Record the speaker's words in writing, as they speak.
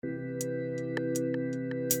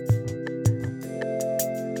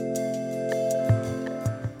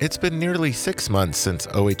It's been nearly 6 months since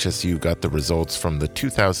OHSU got the results from the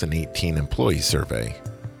 2018 employee survey.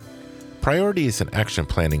 Priorities and action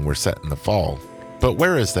planning were set in the fall, but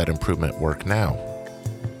where is that improvement work now?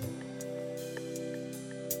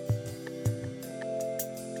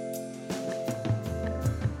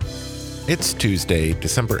 It's Tuesday,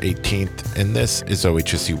 December 18th, and this is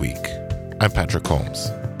OHSU Week. I'm Patrick Holmes.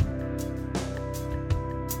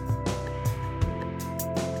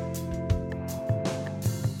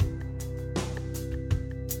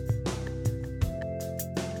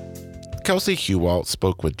 Kelsey Hewalt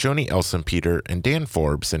spoke with Joni Elsenpeter and Dan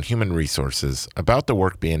Forbes in Human Resources about the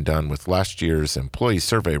work being done with last year's employee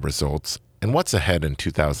survey results and what's ahead in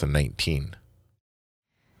 2019.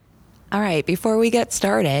 All right, before we get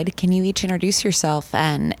started, can you each introduce yourself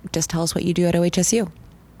and just tell us what you do at OHSU?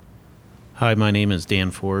 Hi, my name is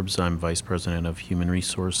Dan Forbes. I'm Vice President of Human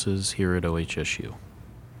Resources here at OHSU.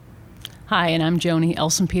 Hi, and I'm Joni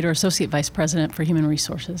Elsenpeter, Associate Vice President for Human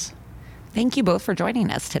Resources. Thank you both for joining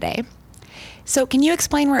us today. So can you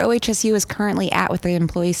explain where OHSU is currently at with the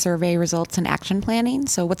employee survey results and action planning?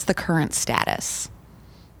 So what's the current status?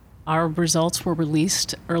 Our results were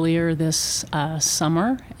released earlier this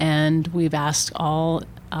summer, and we've asked all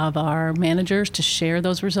of our managers to share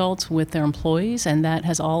those results with their employees, and that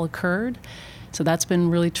has all occurred. So that's been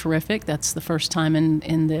really terrific. That's the first time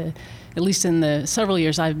at least in the several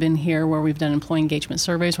years I've been here, where we've done employee engagement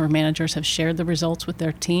surveys where managers have shared the results with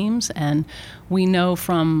their teams. And we know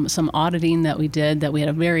from some auditing that we did that we had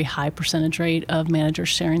a very high percentage rate of managers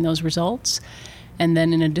sharing those results. And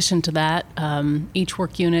then in addition to that, each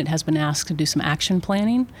work unit has been asked to do some action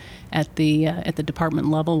planning at the department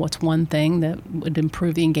level. What's one thing that would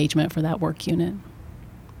improve the engagement for that work unit?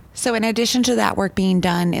 So in addition to that work being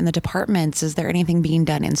done in the departments, is there anything being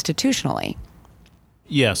done institutionally?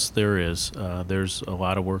 Yes, there is. There's a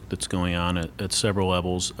lot of work that's going on at several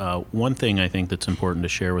levels. One thing I think that's important to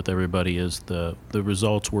share with everybody is the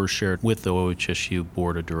results were shared with the OHSU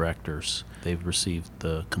Board of Directors. They've received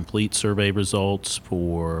the complete survey results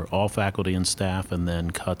for all faculty and staff, and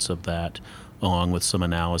then cuts of that along with some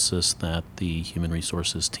analysis that the Human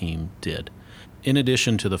Resources team did. In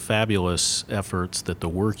addition to the fabulous efforts that the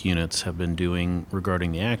work units have been doing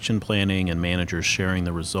regarding the action planning and managers sharing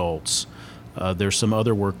the results, there's some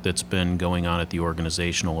other work that's been going on at the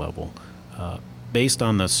organizational level. Based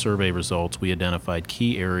on the survey results, we identified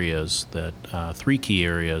three key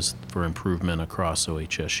areas for improvement across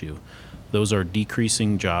OHSU. Those are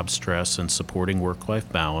decreasing job stress and supporting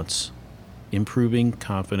work-life balance, improving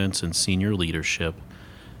confidence in senior leadership,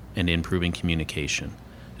 and improving communication.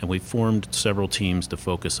 And we've formed several teams to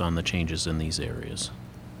focus on the changes in these areas.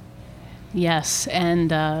 Yes,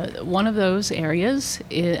 and one of those areas,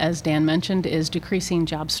 as Dan mentioned, is decreasing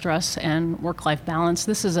job stress and work-life balance.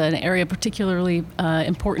 This is an area particularly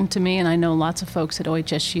important to me, and I know lots of folks at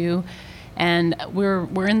OHSU. And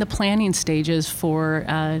we're in the planning stages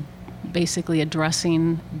for basically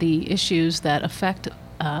addressing the issues that affect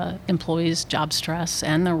employees' job stress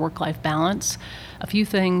and their work-life balance. A few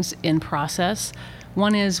things in process.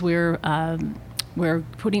 One is we're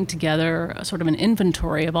putting together sort of an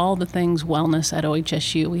inventory of all the things wellness at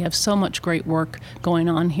OHSU. We have so much great work going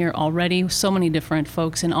on here already, so many different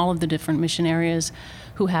folks in all of the different mission areas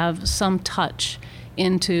who have some touch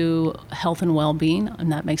into health and well-being, and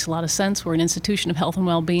that makes a lot of sense. We're an institution of health and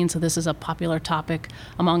well-being, so this is a popular topic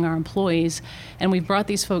among our employees. And we've brought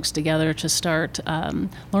these folks together to start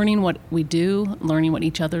learning what we do, learning what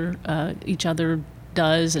each other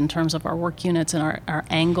does in terms of our work units and our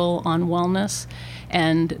angle on wellness.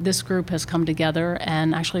 And this group has come together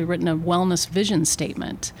and actually written a wellness vision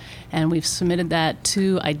statement. And we've submitted that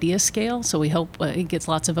to IdeaScale, so we hope it gets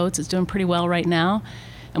lots of votes. It's doing pretty well right now.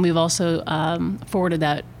 And we've also forwarded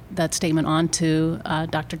that statement on to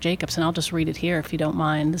Dr. Jacobs, and I'll just read it here if you don't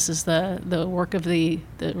mind. This is the work of the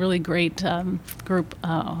really great group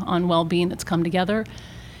on well-being that's come together.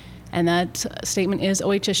 And that statement is,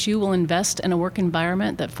 OHSU will invest in a work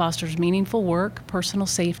environment that fosters meaningful work, personal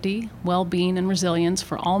safety, well-being, and resilience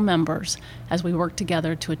for all members as we work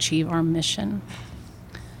together to achieve our mission.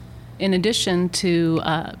 In addition to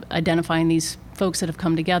identifying these folks that have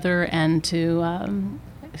come together and to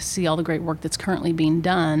see all the great work that's currently being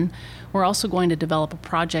done, we're also going to develop a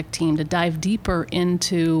project team to dive deeper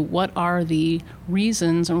into what are the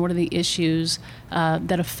reasons and what are the issues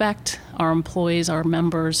that affect our employees, our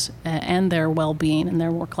members, and their well-being and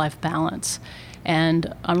their work-life balance.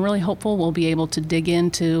 And I'm really hopeful we'll be able to dig in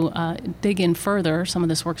further. Some of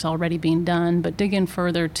this work's already being done, but dig in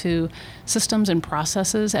further to systems and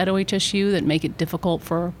processes at OHSU that make it difficult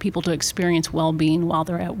for people to experience well-being while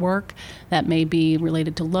they're at work. That may be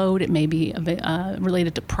related to load. It may be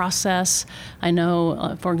related to process. I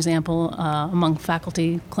know, for example, among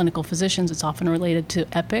faculty clinical physicians, it's often related to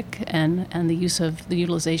EPIC and the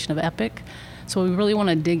utilization of EPIC. So we really want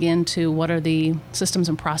to dig into what are the systems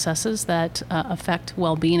and processes that affect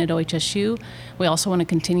well-being at OHSU. We also want to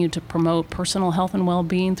continue to promote personal health and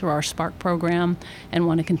well-being through our SPARK program and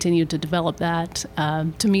want to continue to develop that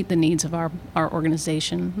to meet the needs of our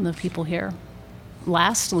organization and the people here.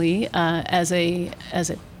 Lastly, as a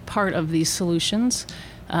part of these solutions,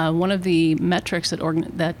 one of the metrics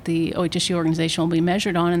that the OHSU organization will be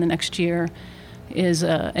measured on in the next year is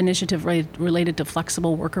an initiative related to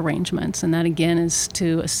flexible work arrangements, and that again is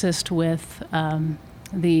to assist with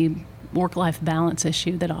the work-life balance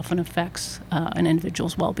issue that often affects an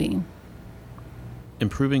individual's well-being.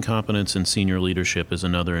 Improving competence in senior leadership is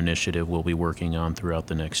another initiative we'll be working on throughout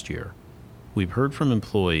the next year. We've heard from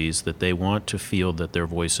employees that they want to feel that their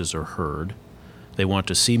voices are heard, they want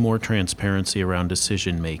to see more transparency around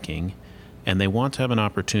decision-making, and they want to have an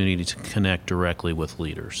opportunity to connect directly with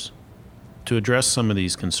leaders. To address some of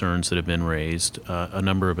these concerns that have been raised, a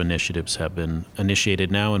number of initiatives have been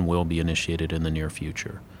initiated now and will be initiated in the near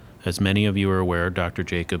future. As many of you are aware, Dr.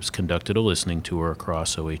 Jacobs conducted a listening tour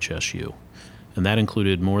across OHSU, and that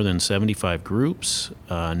included more than 75 groups,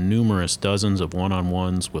 numerous dozens of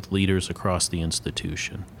one-on-ones with leaders across the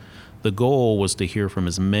institution. The goal was to hear from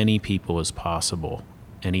as many people as possible,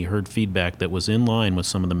 and he heard feedback that was in line with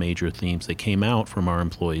some of the major themes that came out from our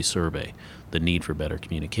employee survey. The need for better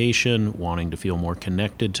communication, wanting to feel more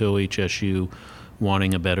connected to OHSU,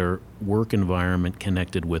 wanting a better work environment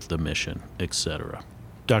connected with the mission, etc.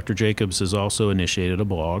 Dr. Jacobs has also initiated a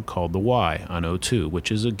blog called The Why on O2,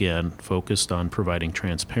 which is again focused on providing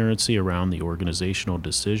transparency around the organizational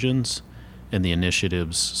decisions and the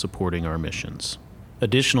initiatives supporting our missions.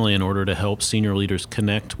 Additionally, in order to help senior leaders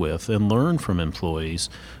connect with and learn from employees,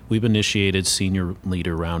 we've initiated senior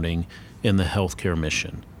leader rounding in the healthcare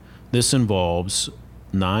mission. This involves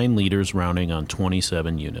 9 leaders rounding on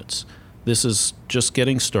 27 units. This is just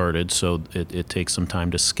getting started, so it takes some time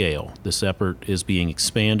to scale. This effort is being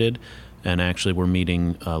expanded, and actually we're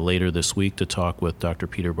meeting later this week to talk with Dr.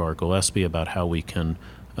 Peter Bar-Gillespie about how we can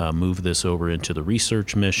move this over into the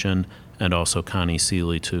research mission, and also Connie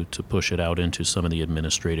Seeley to push it out into some of the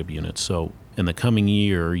administrative units. So in the coming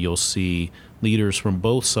year, you'll see leaders from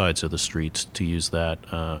both sides of the streets, to use that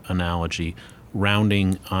analogy,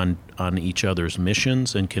 rounding on each other's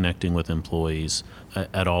missions and connecting with employees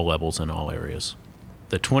at all levels and all areas.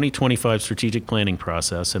 The 2025 strategic planning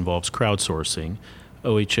process involves crowdsourcing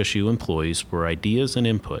OHSU employees for ideas and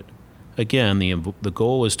input. Again, the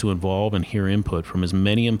goal is to involve and hear input from as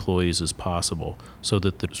many employees as possible so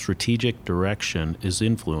that the strategic direction is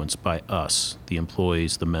influenced by us, the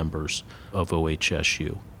employees, the members of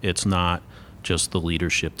OHSU. It's not just the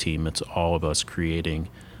leadership team, it's all of us creating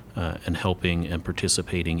and helping and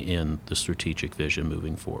participating in the strategic vision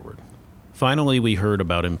moving forward. Finally, we heard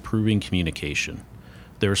about improving communication.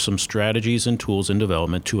 There are some strategies and tools in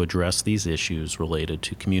development to address these issues related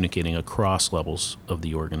to communicating across levels of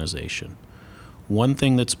the organization. One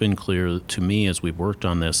thing that's been clear to me as we've worked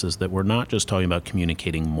on this is that we're not just talking about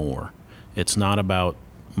communicating more. It's not about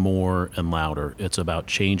more and louder. It's about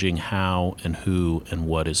changing how and who and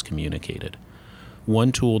what is communicated.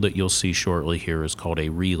 One tool that you'll see shortly here is called a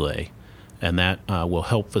relay, and that will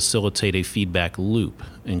help facilitate a feedback loop,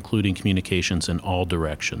 including communications in all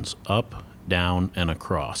directions, up, down, and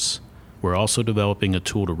across. We're also developing a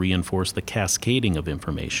tool to reinforce the cascading of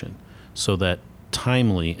information so that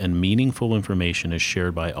timely and meaningful information is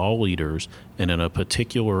shared by all leaders and in a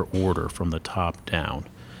particular order from the top down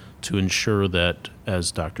to ensure that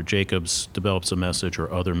as Dr. Jacobs develops a message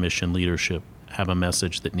or other mission leadership have a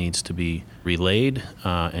message that needs to be relayed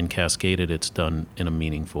and cascaded, it's done in a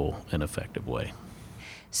meaningful and effective way.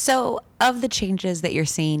 So, of the changes that you're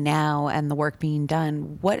seeing now and the work being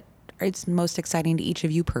done, what is most exciting to each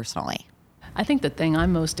of you personally? I think the thing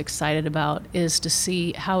I'm most excited about is to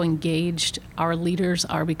see how engaged our leaders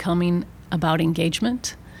are becoming about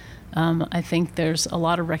engagement. I think there's a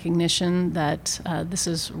lot of recognition that this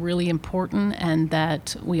is really important and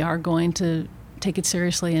that we are going to take it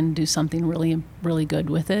seriously and do something really, really good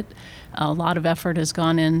with it. A lot of effort has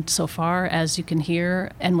gone in so far, as you can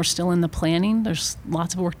hear, and we're still in the planning. There's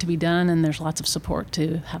lots of work to be done, and there's lots of support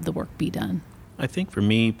to have the work be done. I think for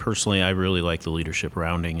me personally, I really like the leadership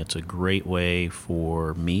rounding. It's a great way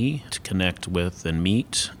for me to connect with and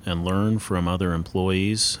meet and learn from other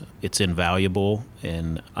employees. It's invaluable,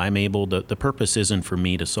 and I'm able to, the purpose isn't for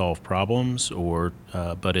me to solve problems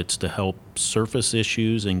but it's to help surface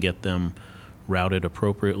issues and get them routed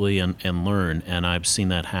appropriately and learn. And I've seen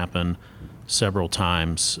that happen several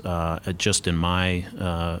times just in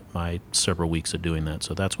my several weeks of doing that.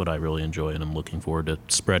 So that's what I really enjoy, and I'm looking forward to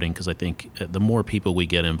spreading, because I think the more people we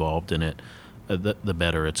get involved in it, the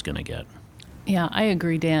better it's going to get. Yeah, I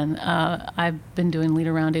agree, Dan. I've been doing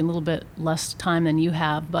leader rounding a little bit less time than you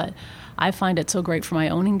have, but I find it so great for my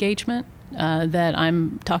own engagement that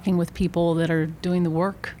I'm talking with people that are doing the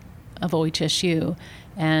work of OHSU.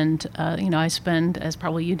 And, I spend, as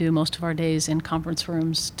probably you do, most of our days in conference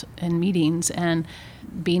rooms and meetings, and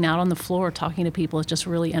being out on the floor talking to people is just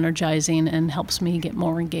really energizing and helps me get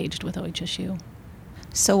more engaged with OHSU.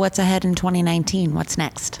 So what's ahead in 2019? What's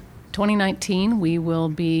next? 2019, we will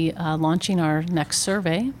be launching our next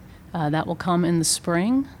survey. That will come in the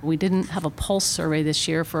spring. We didn't have a pulse survey this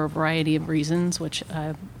year for a variety of reasons, which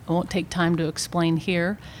I won't take time to explain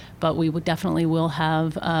here, but we definitely will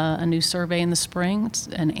have a new survey in the spring. It's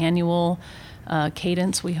an annual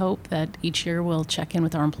cadence, we hope, that each year we'll check in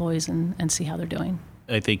with our employees and see how they're doing.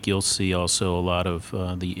 I think you'll see also a lot of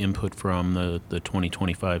the input from the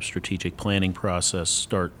 2025 strategic planning process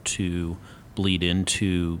start to bleed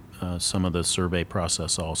into some of the survey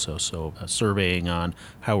process also. So surveying on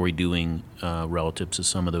how we're doing relative to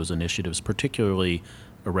some of those initiatives, particularly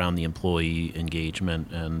around the employee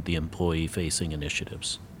engagement and the employee-facing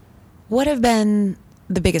initiatives. What have been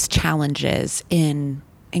the biggest challenges in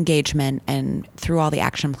engagement and through all the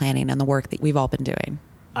action planning and the work that we've all been doing?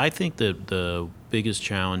 I think that the biggest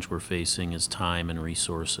challenge we're facing is time and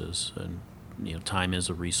resources. And time is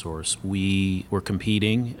a resource. We're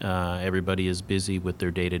competing. Everybody is busy with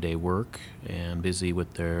their day-to-day work and busy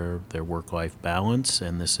with their work-life balance,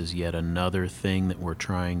 and this is yet another thing that we're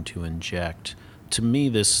trying to inject. To me,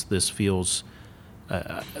 this feels.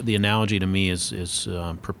 The analogy to me is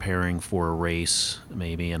preparing for a race,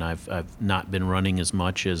 maybe, and I've not been running as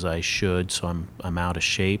much as I should, so I'm out of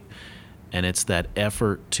shape. And it's that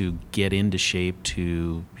effort to get into shape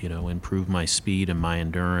to improve my speed and my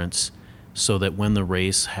endurance, so that when the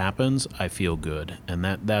race happens, I feel good. And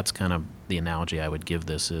that's kind of the analogy I would give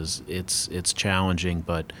this. Is it's challenging,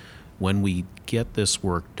 but when we get this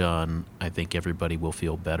work done, I think everybody will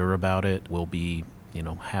feel better about it. We'll be,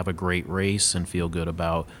 have a great race and feel good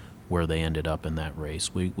about where they ended up in that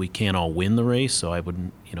race. We can't all win the race, so I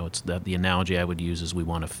wouldn't, it's that the analogy I would use is we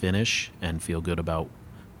want to finish and feel good about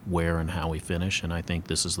where and how we finish. And I think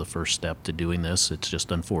this is the first step to doing this. It's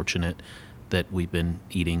just unfortunate that we've been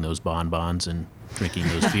eating those bonbons and drinking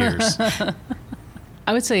those beers.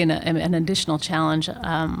 I would say an additional challenge,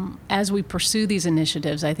 as we pursue these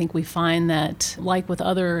initiatives, I think we find that, like with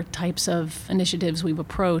other types of initiatives we've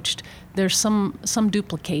approached, there's some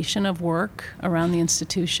duplication of work around the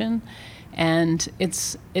institution. And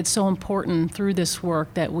it's so important through this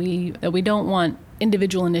work that we don't want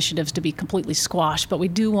individual initiatives to be completely squashed, but we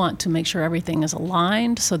do want to make sure everything is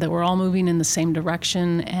aligned so that we're all moving in the same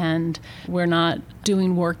direction and we're not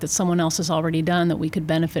doing work that someone else has already done that we could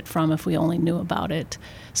benefit from if we only knew about it.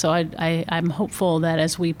 So I'm hopeful that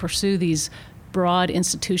as we pursue these broad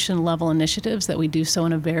institution level initiatives, that we do so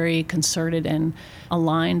in a very concerted and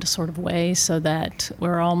aligned sort of way, so that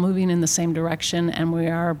we're all moving in the same direction and we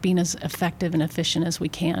are being as effective and efficient as we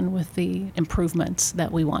can with the improvements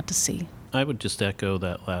that we want to see. I would just echo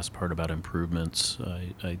that last part about improvements.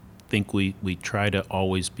 I think we try to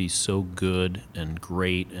always be so good and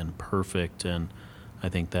great and perfect, and I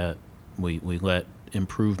think that we let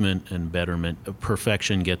improvement and betterment,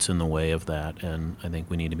 perfection gets in the way of that, and I think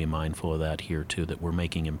we need to be mindful of that here too, that we're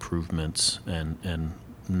making improvements and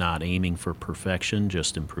not aiming for perfection,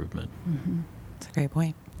 just improvement. Mm-hmm. That's a great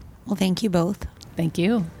point. Well, thank you both. Thank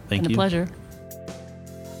you. Thank you. It's a pleasure.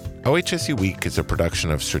 OHSU Week is a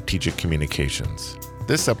production of Strategic Communications.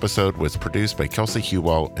 This episode was produced by Kelsey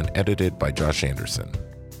Hewall and edited by Josh Anderson.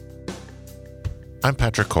 I'm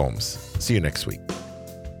Patrick Holmes. See you next week.